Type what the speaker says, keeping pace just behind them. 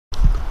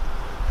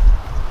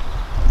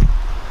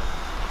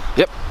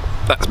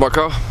that's my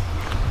car.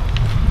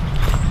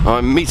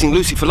 I'm meeting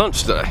Lucy for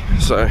lunch today,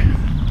 so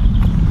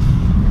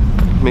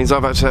means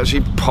I've had to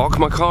actually park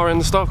my car in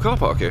the staff car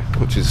park here,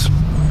 which is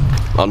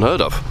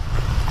unheard of.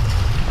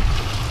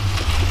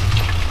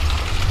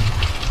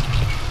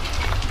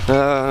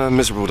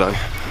 Miserable day.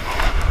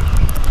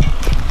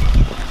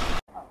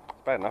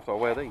 It's bad enough that I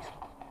wear these.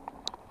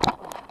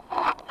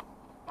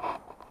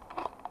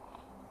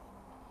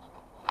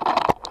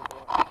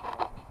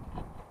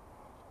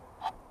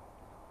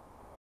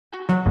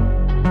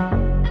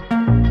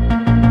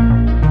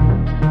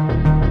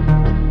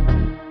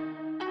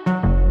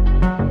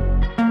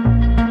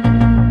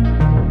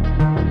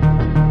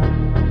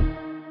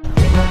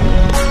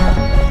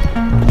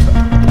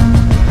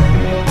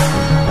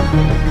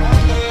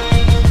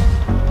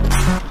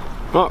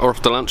 Right, we're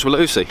off to lunch with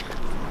Lucy,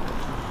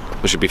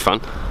 which should be fun.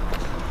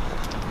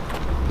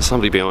 There's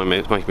somebody behind me,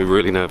 it's making me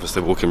really nervous.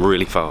 They're walking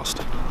really fast.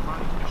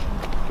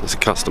 It's a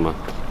customer.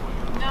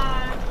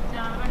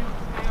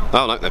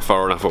 Oh no, they're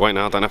far enough away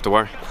now, I don't have to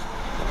worry.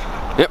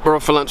 Yep, we're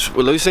off for lunch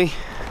with Lucy.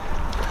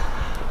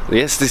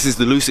 Yes, this is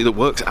the Lucy that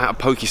works at a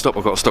Pokestop.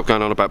 I've got to stop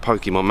going on about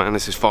Pokemon, man.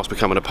 This is fast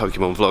becoming a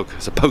Pokemon vlog.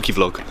 It's a Poke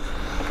vlog.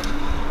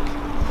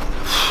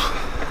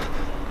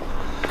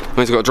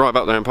 Means I've got to drive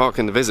up there and park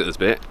in the visitors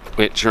bit,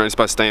 which you're only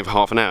supposed to stay in for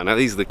half an hour. Now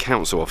these are the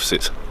council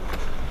offices.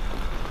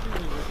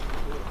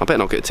 I better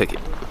not get a ticket.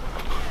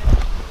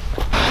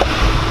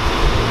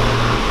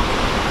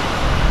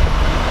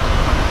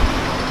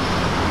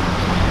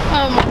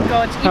 Oh my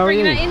god, you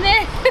bringing that in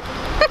there?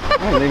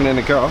 I ain't leaving it in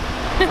the car.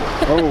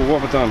 Oh,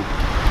 what have I done?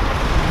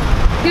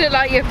 You look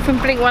like you're from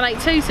Blink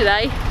 182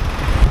 today.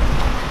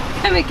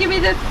 Come here, give me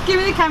the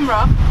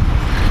camera.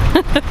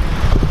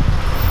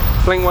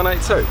 Blink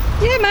 182?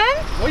 Yeah, man.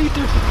 What are you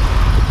doing?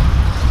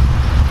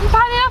 I'm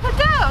panning up and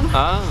down.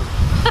 Ah.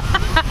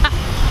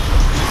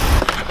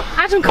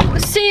 Adam caught a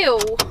seal.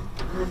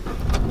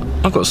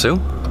 I've got a seal.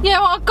 Yeah,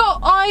 well,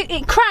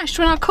 it crashed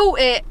when I caught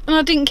it and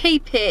I didn't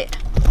keep it.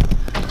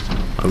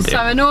 Oh dear. So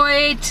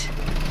annoyed.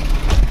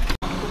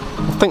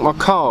 I think my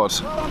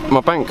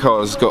bank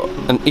card has got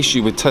an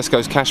issue with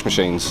Tesco's cash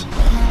machines.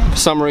 For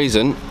some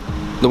reason,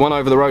 the one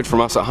over the road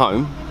from us at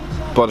home,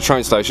 by the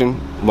train station,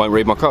 won't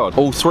read my card.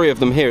 All three of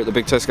them here at the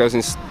big Tesco's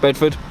in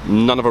Bedford,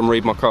 none of them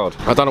read my card.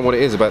 I don't know what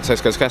it is about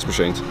Tesco's cash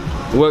machines.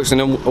 It works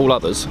in all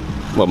others,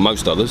 well,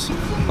 most others.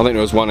 I think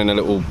there was one in a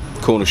little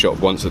corner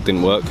shop once that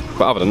didn't work,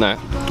 but other than that,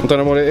 I don't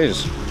know what it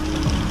is.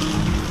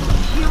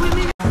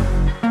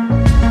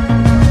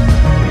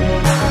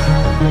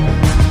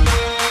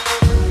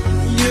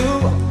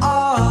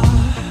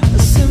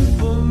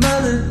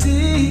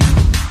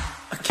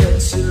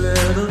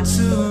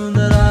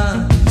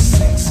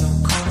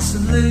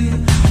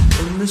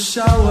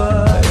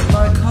 Shower in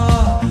my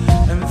car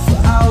and for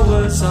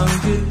hours on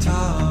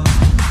guitar.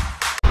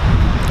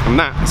 And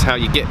that's how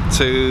you get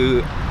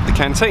to the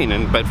canteen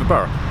in Bedford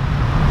Borough.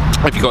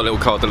 If you've got a little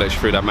card that lets you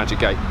through that magic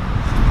gate.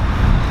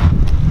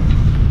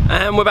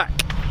 And we're back.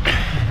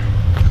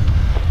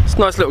 It's a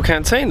nice little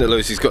canteen that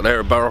Lucy's got there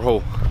at Borough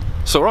Hall.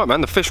 It's alright,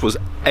 man, the fish was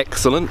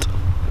excellent.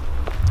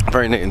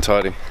 Very neat and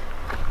tidy.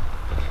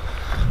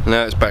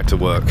 Now it's back to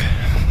work.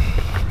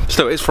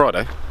 Still, it's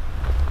Friday,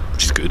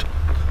 which is good.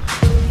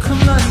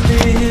 Come on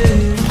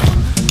in,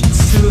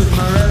 soothe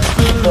my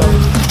referee.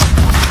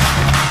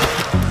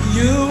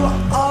 You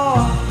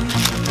are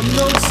the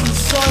notes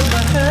inside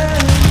my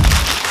head.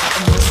 I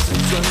must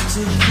have dreamt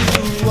of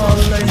you while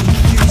laying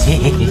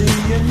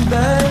peacefully in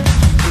bed.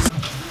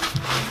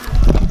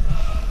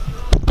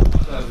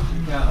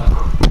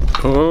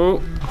 Oh.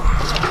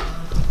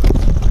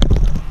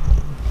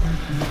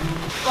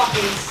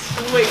 Fucking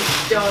sweet,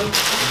 John.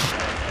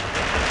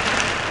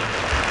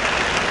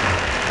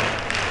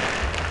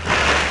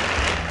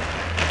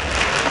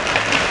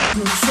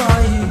 I'm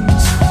trying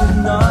to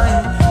deny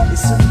it.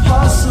 It's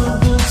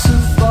impossible to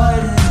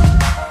fight it.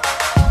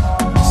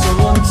 So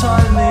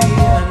untie me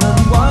and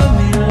unwind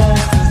me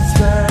like a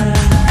thread.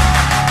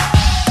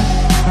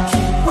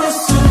 Keep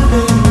whistling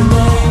your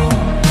name.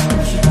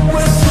 Keep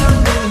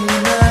whistling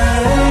your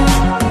name.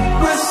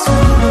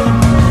 Whistling your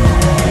name.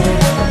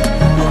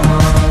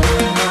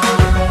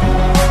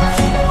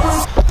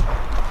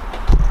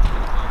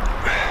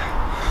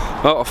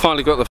 Well, I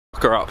finally got the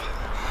fucker up.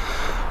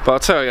 But I'll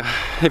tell you,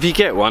 if you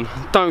get one,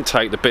 don't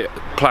take the bit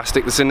of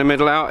plastic that's in the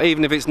middle out,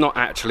 even if it's not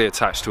actually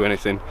attached to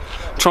anything.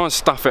 Try and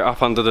stuff it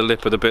up under the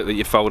lip of the bit that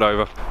you fold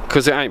over,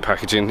 because it ain't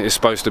packaging, it's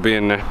supposed to be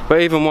in there.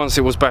 But even once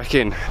it was back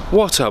in,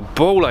 what a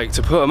ball ache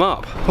to put them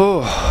up.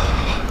 Oh.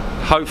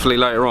 Hopefully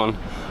later on,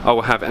 I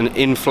will have an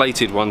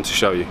inflated one to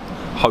show you.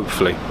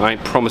 Hopefully, I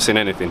ain't promising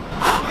anything.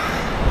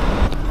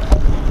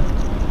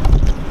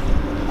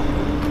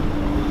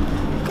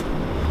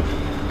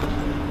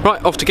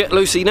 Right, off to get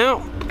Lucy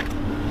now.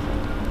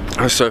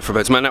 Oh, sofa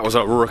beds, man, that was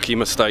a rookie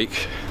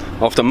mistake.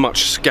 After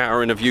much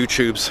scouring of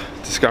YouTubes,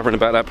 discovering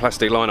about that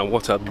plastic liner,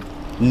 what a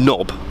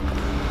knob.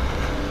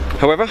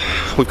 However,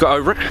 we've got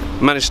over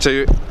it, managed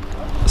to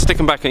stick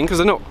them back in because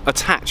they're not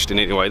attached in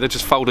any way, they're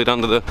just folded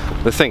under the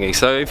thingy.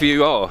 So if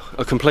you are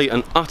a complete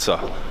and utter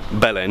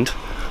bell end,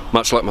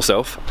 much like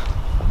myself,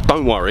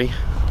 don't worry,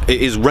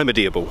 it is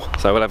remediable.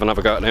 So we'll have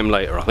another go at them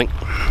later, I think.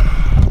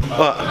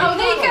 Oh,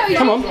 there you go.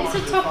 Come on. It's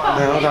a top up.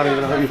 No, I don't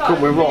even know who you've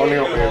caught me right on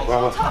the up here,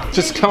 brother.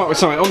 Just come up with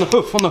something on the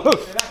hoof, on the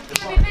hoof.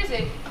 Be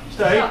busy.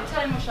 Tell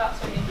him what shots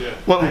for you.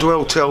 Welcome to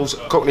El Tel's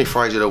Cockney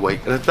phrase of the week,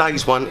 and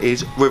today's one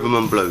is rhythm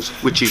and blues,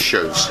 which is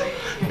shoes.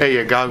 There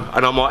you go,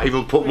 and I might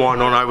even put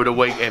mine on over the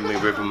weekend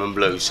with rhythm and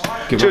blues.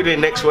 Tune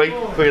in next week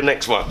for the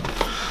next one.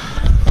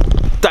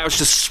 That was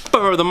just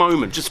spur of the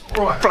moment, just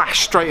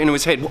flashed straight into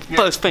his head.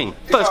 First thing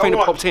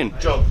that popped in.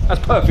 John. That's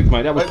perfect,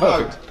 mate, that was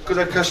perfect. Because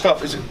I cashed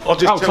up, I'll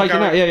just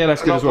taking that, yeah,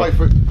 that's good as well.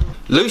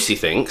 Lucy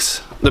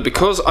thinks that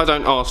because I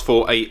don't ask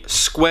for a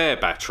square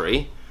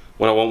battery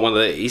when I want one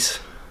of these,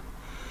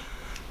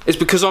 it's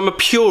because I'm a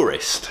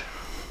purist.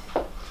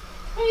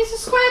 It's a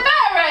square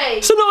battery.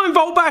 It's a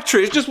 9-volt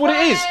battery, it's just what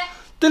it is.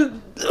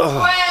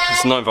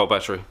 It's a 9-volt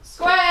battery.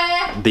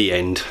 Square. The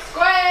end.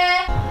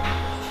 Square.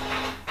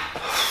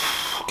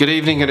 Good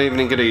evening, good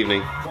evening, good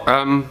evening.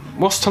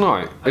 What's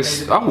tonight?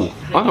 Oh,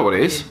 I know what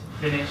it is.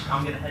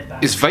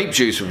 It's Vape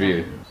Juice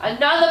review.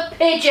 Another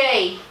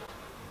Pidgey.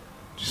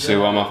 See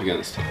what I'm up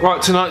against.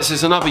 Right, tonight's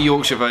is another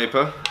Yorkshire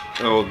Vapor,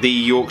 or the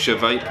Yorkshire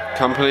Vape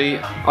Company.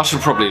 I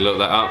should probably look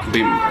that up.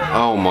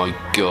 Oh my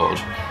god,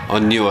 I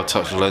knew I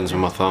touched the lens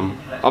with my thumb.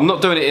 I'm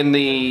not doing it in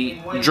the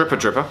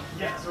dripper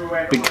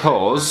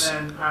because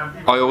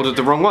I ordered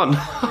the wrong one.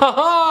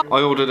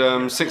 I ordered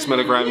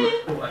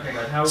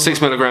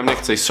 6mg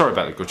nicotine. Sorry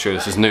about the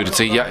gratuitous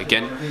nudity yet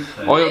again.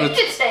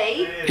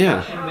 Nudity?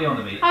 Yeah.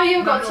 Oh,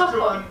 you've got a top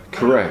on.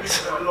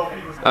 Correct.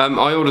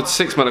 I ordered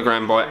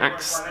 6mg by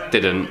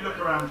accident.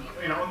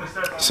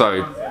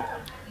 So,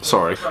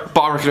 sorry.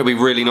 But I reckon it'll be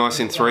really nice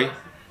in 3.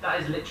 That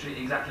is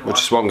literally exactly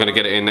which is what I'm going to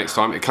get it in next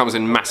time. It comes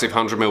in massive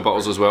 100ml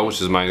bottles as well, which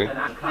is amazing.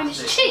 And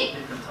it's cheap.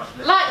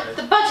 Like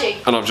the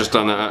budgie. And I've just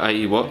done it at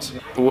 80 watts.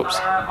 Whoops.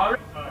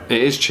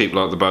 It is cheap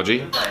like the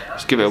budgie.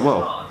 Let's give it a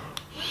whirl.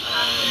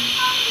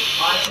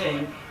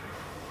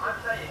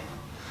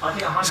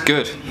 It's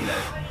good.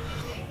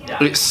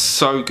 It's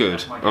so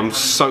good. I'm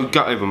so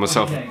gutted with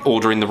myself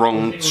ordering the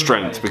wrong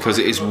strength because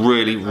it is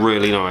really,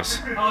 really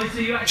nice.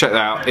 Check that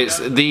out. It's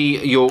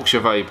the Yorkshire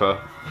Vapor,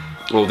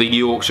 or the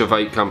Yorkshire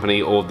Vape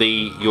Company, or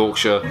the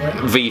Yorkshire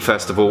V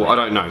Festival. I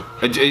don't know.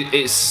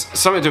 It's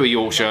something to do with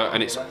Yorkshire,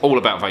 and it's all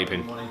about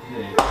vaping.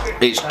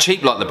 It's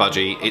cheap like the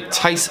budgie. It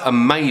tastes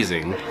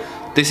amazing.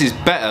 This is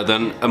better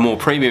than a more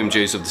premium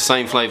juice of the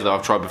same flavour that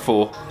I've tried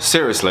before.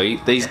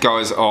 Seriously, these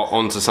guys are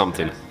onto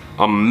something.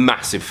 I'm a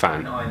massive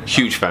fan,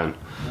 huge fan.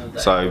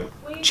 So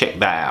check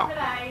that out.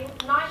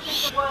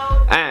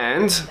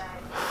 And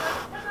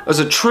as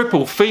a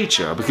triple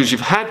feature, because you've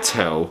had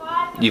Tell,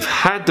 you've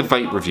had the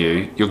vape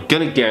review, you're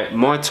gonna get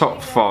my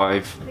top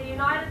 5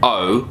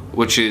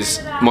 which is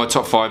my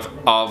top 5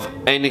 of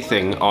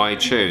anything I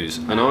choose.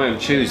 And I am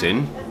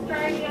choosing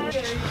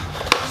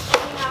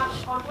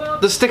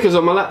the stickers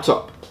on my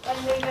laptop.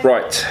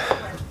 Right,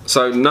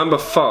 so number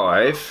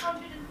 5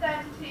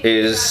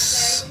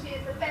 is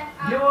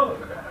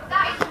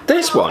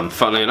this one,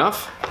 funnily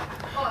enough.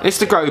 It's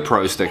the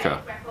GoPro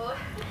sticker.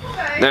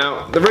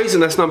 Now, the reason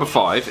that's number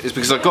 5 is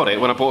because I got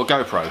it when I bought a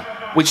GoPro,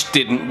 which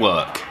didn't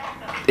work.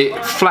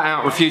 It flat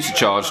out refused to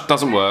charge,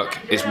 doesn't work,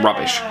 it's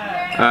rubbish.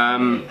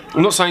 I'm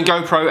not saying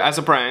GoPro as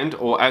a brand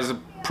or as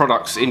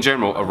products in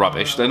general are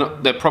rubbish.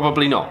 They're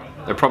probably not.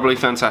 They're probably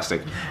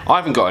fantastic. I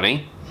haven't got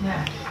any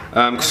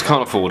because I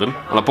can't afford them,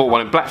 and I bought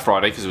one in Black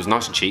Friday because it was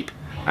nice and cheap,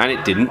 and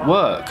it didn't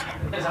work.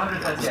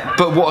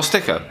 But what a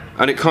sticker!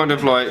 And it kind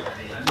of like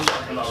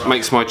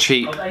makes my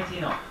cheap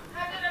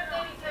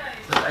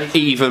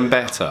even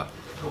better.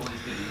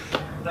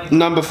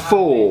 Number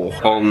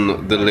 4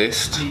 on the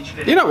list.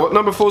 You know what?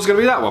 Number 4 is going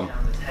to be that one.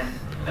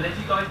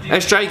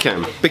 SJ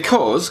Cam,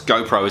 because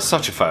GoPro is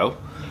such a fail,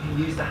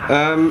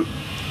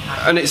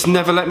 and it's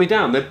never let me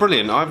down. They're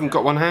brilliant. I haven't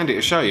got one handy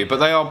to show you, but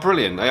they are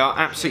brilliant. They are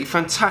absolutely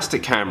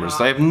fantastic cameras.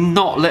 They have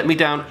not let me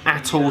down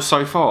at all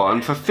so far.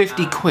 And for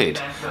 50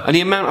 quid, and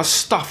the amount of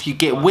stuff you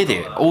get with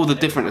it, all the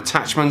different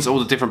attachments, all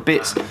the different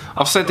bits.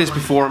 I've said this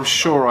before, I'm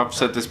sure I've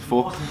said this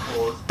before.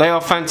 They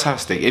are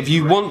fantastic. If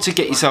you want to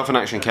get yourself an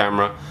action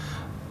camera,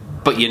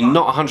 but you're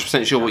not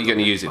 100% sure what you're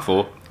going to use it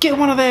for, get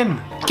one of them.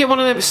 Get one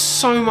of them. It's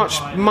so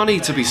much money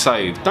to be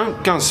saved.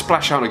 Don't go and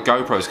splash out a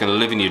GoPro. It's going to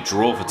live in your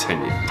drawer for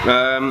 10 years.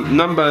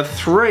 Number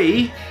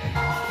 3,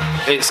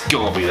 it's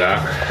got to be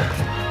that.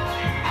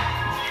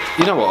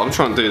 You know what? I'm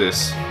trying to do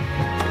this.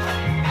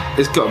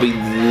 It's got to be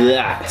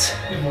that.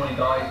 Good morning,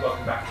 guys.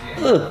 Welcome back to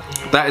you.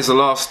 That is The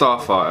Last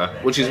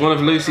Starfighter, which is one of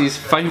Lucy's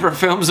favourite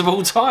films of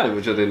all time,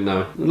 which I didn't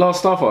know. The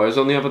Last Starfighter was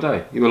on the other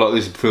day. You were like,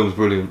 this film's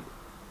brilliant.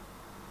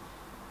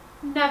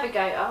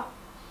 Navigator.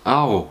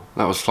 Oh,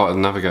 that was Flight of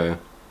the Navigator.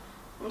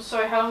 I'm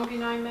sorry, how long have you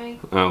known me?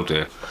 Oh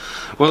dear.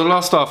 Well, The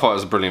Last Starfighter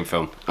is a brilliant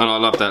film, and I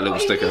love that little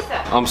sticker.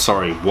 I'm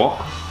sorry, what?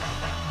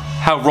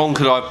 How wrong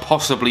could I have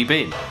possibly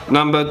been?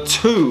 Number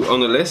 2 on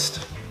the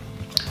list,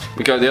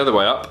 we go the other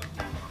way up.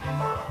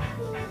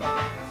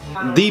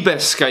 The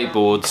best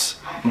skateboards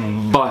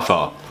by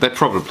far. They're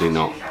probably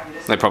not.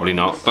 They're probably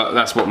not, but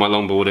that's what my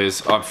longboard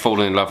is. I've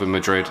fallen in love with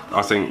Madrid.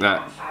 I think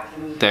that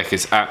deck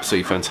is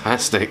absolutely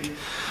fantastic.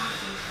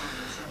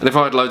 And if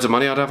I had loads of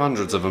money, I'd have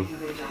hundreds of them.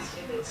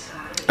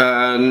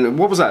 And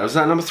what was that? Was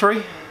that number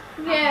 3?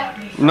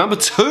 Yeah. Number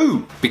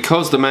 2!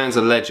 Because the man's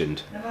a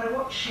legend.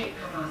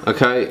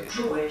 Okay,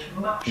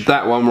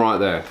 that one right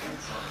there.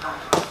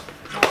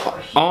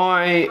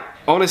 I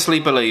honestly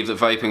believe that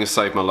vaping has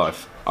saved my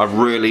life. I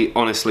really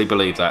honestly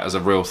believe that as a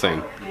real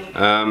thing.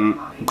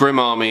 Grim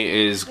Army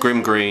is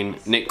Grim Green,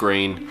 Nick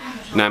Green,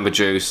 Namba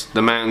Juice.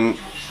 The man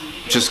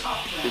just...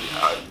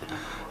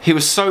 he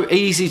was so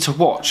easy to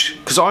watch,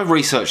 because I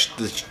researched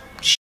the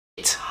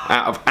shit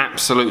out of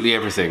absolutely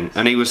everything,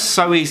 and he was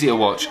so easy to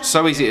watch,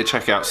 so easy to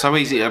check out, so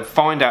easy to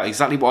find out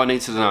exactly what I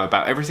needed to know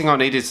about everything I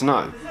needed to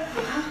know.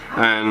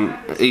 And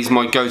he's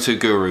my go-to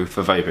guru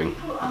for vaping.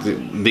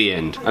 The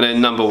end. And then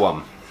number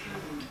 1.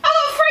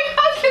 Oh, free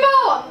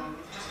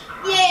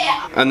Pokemon!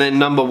 Yeah! And then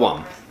number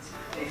 1.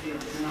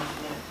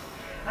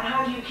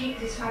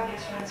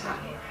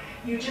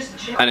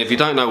 And if you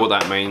don't know what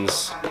that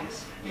means,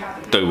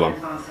 do one.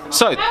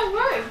 So,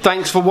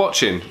 thanks for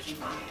watching.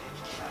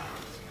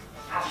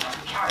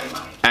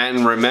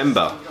 And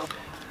remember,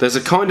 there's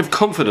a kind of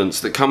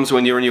confidence that comes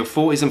when you're in your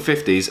 40s and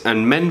 50s,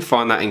 and men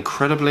find that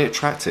incredibly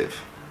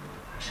attractive.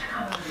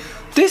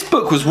 This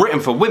book was written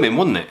for women,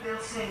 wasn't it?